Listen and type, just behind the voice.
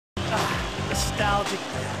nostalgic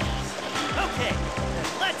memories. Okay, then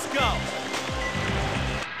let's go!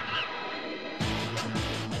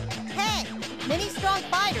 Hey! Many strong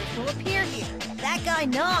fighters will appear here. That guy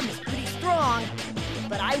Nam is pretty strong,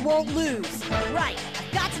 but I won't lose. Right,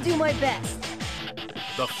 I've got to do my best.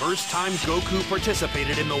 The first time Goku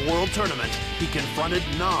participated in the World Tournament, he confronted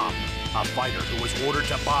Nam, a fighter who was ordered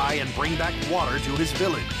to buy and bring back water to his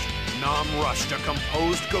village. Nam rushed a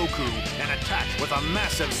composed Goku and attacked with a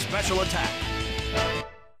massive special attack.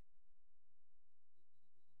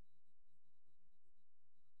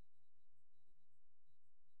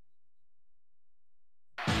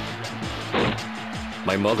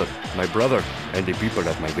 My mother, my brother, and the people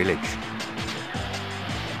at my village.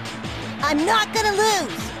 I'm not gonna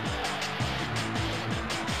lose!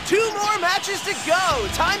 2 more matches to go!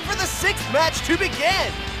 Time for the 6th match to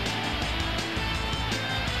begin!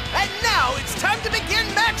 And now it's time to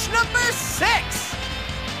begin match number 6!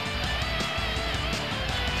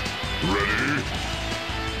 Ready?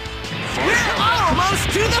 We're almost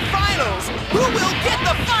to the finals! Who will get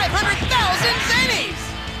the 500,000 zennies?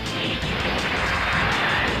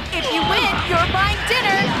 If you win, you're buying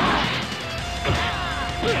dinner!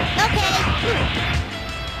 Okay!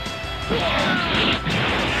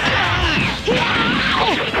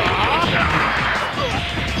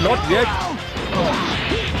 Not yet.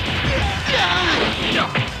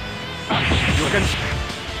 You can...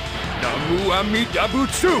 Namu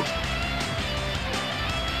Amidabutsu!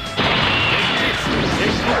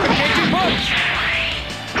 Take duplicating punch!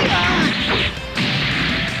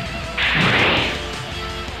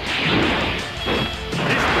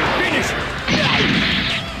 This will finish you!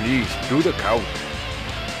 Please, do the count.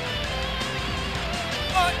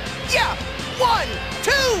 Yeah! 1,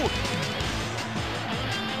 2!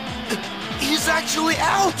 He's actually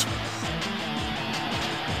out!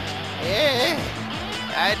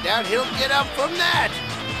 I doubt he'll get up from that!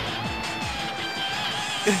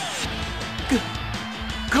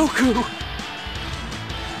 Goku!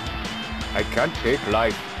 I can't take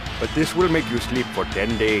life, but this will make you sleep for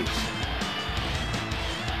 10 days.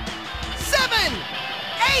 7,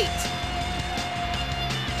 8,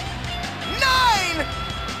 9,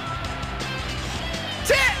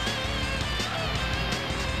 10!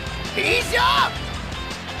 He's up!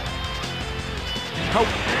 How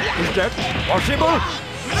is that possible?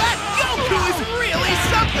 That Goku is really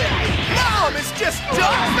something! Mom is just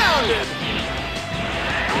dumbfounded!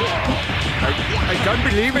 I can't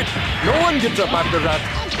believe it. No one gets up after that.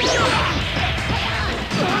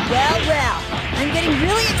 Well, well, I'm getting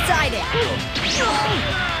really excited.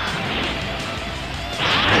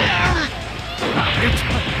 It's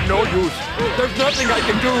no use. There's nothing I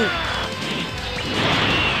can do.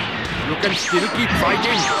 You can still keep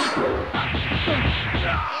fighting.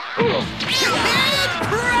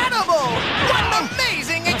 Incredible! What an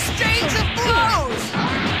amazing exchange of blows!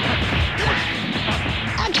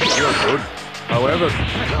 You're good. However...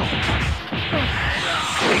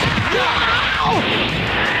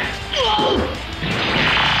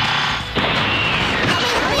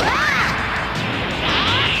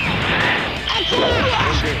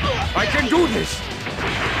 Okay, I can do this!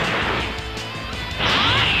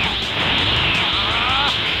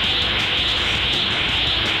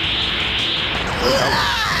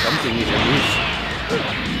 Something is amiss.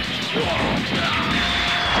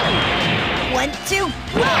 1, 2,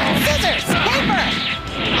 scissors, paper!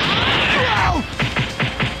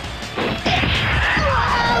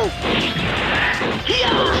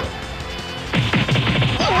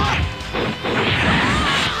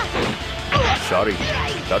 Sorry,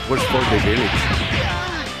 that was for the village.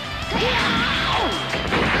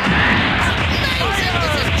 Amazing!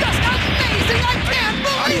 This is just amazing! I can't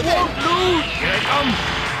believe it! Lose! Here I come!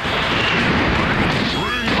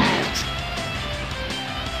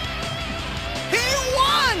 He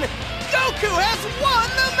won! Goku has won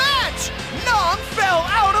the match! Nam fell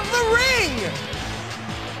out of the ring!